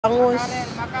Bangus.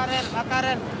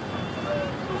 Makarer.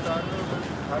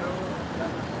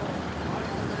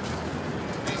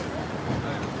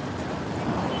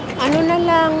 Ano na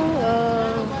lang,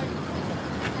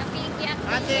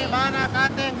 Ate, mana,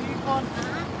 kateng, hipon.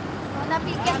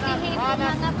 Napigyan si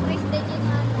Hipon na president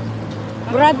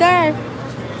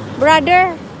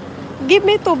brother, give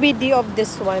me 2 BD of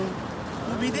this one.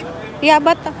 2 BD? Yeah,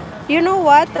 but you know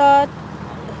what?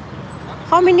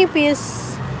 How many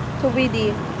piece 2 BD?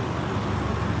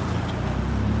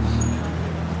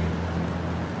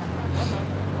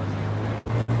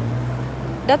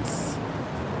 That's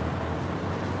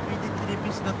BD 3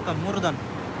 piece not more than.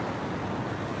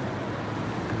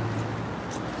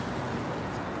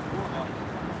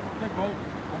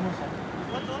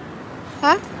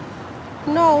 huh?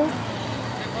 No.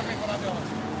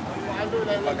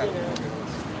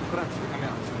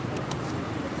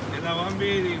 One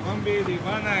BD,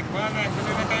 banak,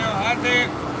 bili na kayo,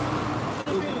 ate.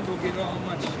 2 kilo, how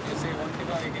much? You say 1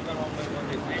 kilo, I give around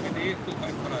 500.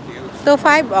 2.5 for a deal.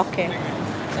 2.5? Okay.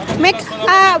 Make,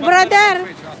 brother,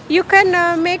 you can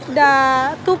make the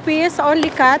 2 piece only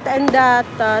cut and that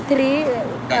 3,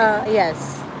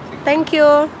 yes. Thank you.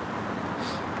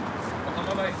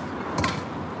 Bye-bye.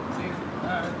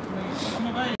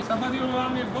 Bye-bye. Somebody will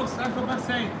want me box Uncle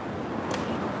Basay.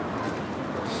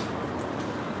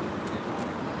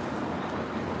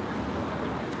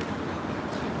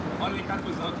 Only cut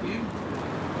without clean?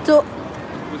 So,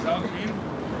 Without clean?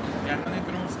 Yeah, no need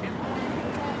to remove skin?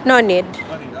 no need.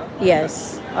 No need, huh?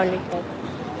 Yes, only cut.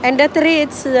 And the 3,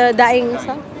 it's dying.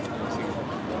 So?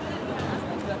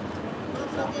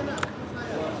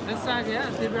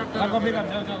 Ako bilang,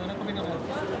 ako bilang.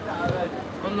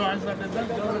 Kullo azza bidak.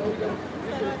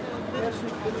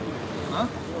 Huh?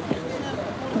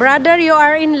 Brother, you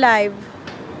are in live.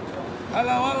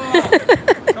 Hello, hello.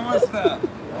 Kamusta?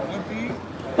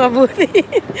 Mabuti.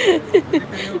 Bili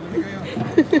kayo.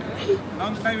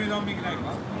 Long time you don't make live,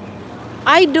 huh?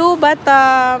 I do, but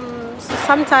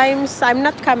sometimes I'm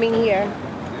not coming here.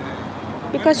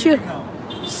 Because you... Now?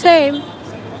 Same.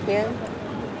 Yeah.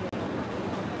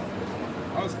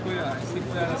 How's Kuya? I see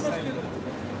Kuya last time.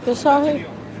 You saw him?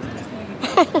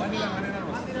 Manila.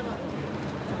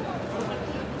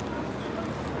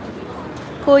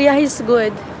 Kuya, he's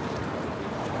good.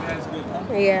 Yeah, it's good, huh?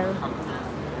 Yeah.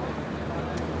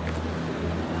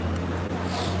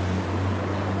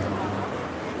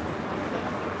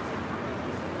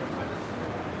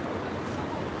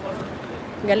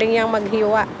 Galing niyang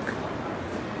maghiwa.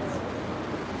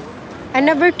 I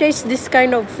never taste this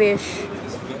kind of fish.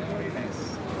 It's very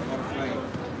nice. For fry.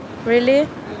 Really?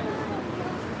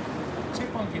 Cheap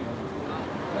 1 kilo.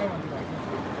 Try 1 kilo.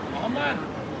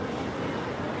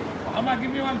 Muhammad,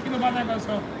 give me 1 kilo banana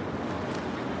also.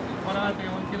 For ate,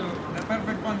 1 kilo. The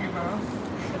perfect one giver, huh?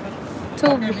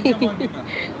 Too Okay, big. become 1 giver.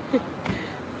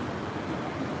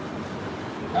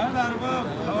 Hello, Arbab.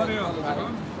 How are you?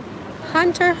 Good?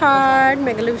 Hunter Heart,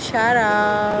 Megaloo shout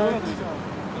out. You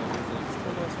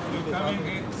coming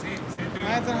in? See to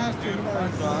Natin has to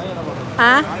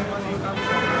Huh?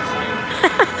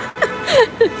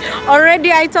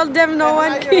 Already I told them no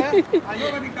one.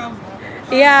 Nobody comes.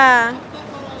 Yeah.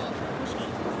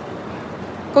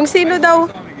 Kung sino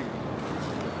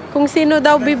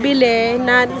daw bibili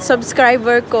na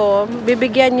subscriber ko,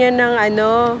 bibigyan niya ng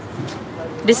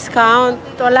discount.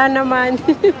 Wala naman.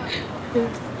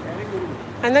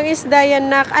 Anong isda yan,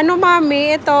 nak? Ano,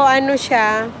 mami? Ito, ano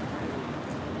siya?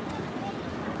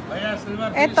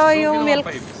 Ito yung milk.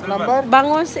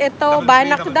 Bangus, ito.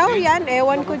 Banak daw yan.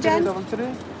 Ewan ko dyan.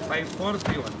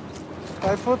 5431.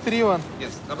 5431.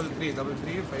 Yes,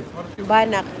 3333 5431.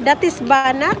 Banak. That is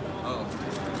banak? Oh.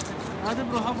 Ate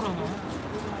bro, ha bro.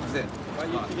 Is it?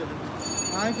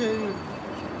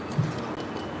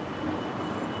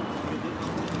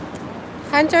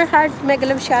 Hunter Heart,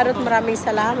 Megaloo Shoutout. Maraming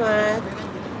salamat.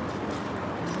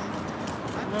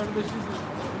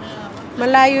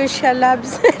 Malayo siya,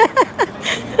 loves.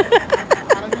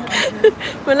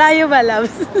 Malayo ba,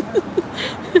 loves?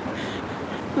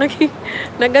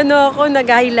 Nag-ano ako,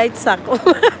 nag-highlights ako.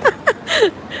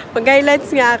 Mag-highlights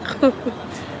nga ako.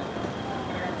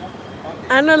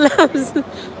 Ano, loves?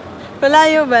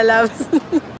 Malayo ba, loves?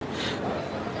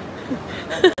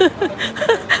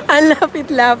 Ang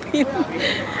lapit-lapit.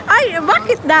 Ay,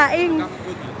 bakit daing?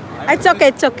 It's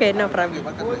okay, no problem.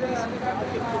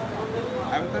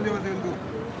 I will tell you what they will do.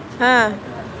 Ha?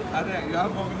 You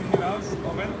have oven in your house?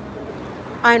 Oven?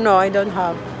 I know, I don't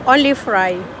have. Only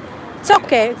fry. It's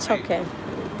okay.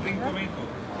 Bring tomato.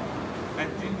 And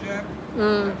ginger.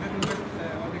 Mm. And then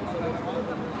what they call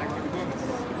that? Like McDonald's.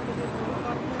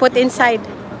 Put inside.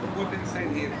 Put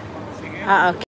inside here. Sige. Ah, okay.